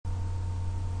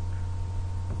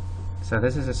So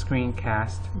this is a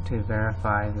screencast to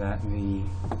verify that the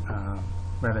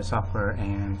Revit software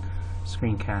and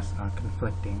screencast are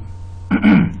conflicting.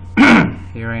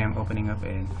 Here I am opening up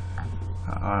a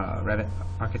Revit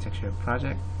architecture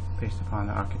project based upon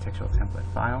the architectural template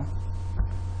file.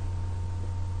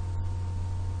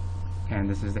 And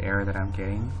this is the error that I'm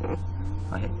getting.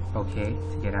 I'll hit OK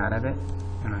to get out of it,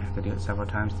 and I have to do it several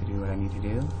times to do what I need to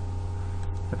do.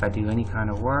 If I do any kind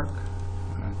of work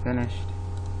when I'm finished,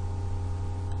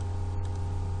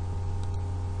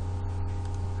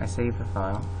 I save the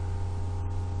file.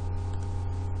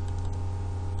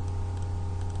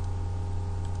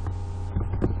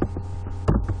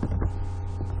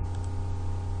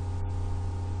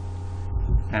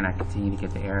 And I continue to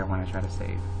get the error when I try to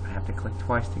save. I have to click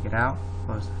twice to get out,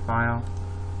 close the file,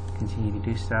 continue to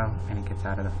do so, and it gets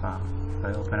out of the file. If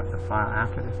I open up the file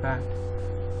after the fact,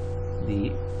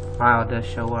 the file does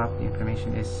show up, the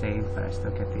information is saved, but I still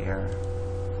get the error.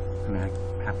 I mean,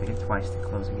 I have to hit twice to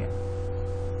close again.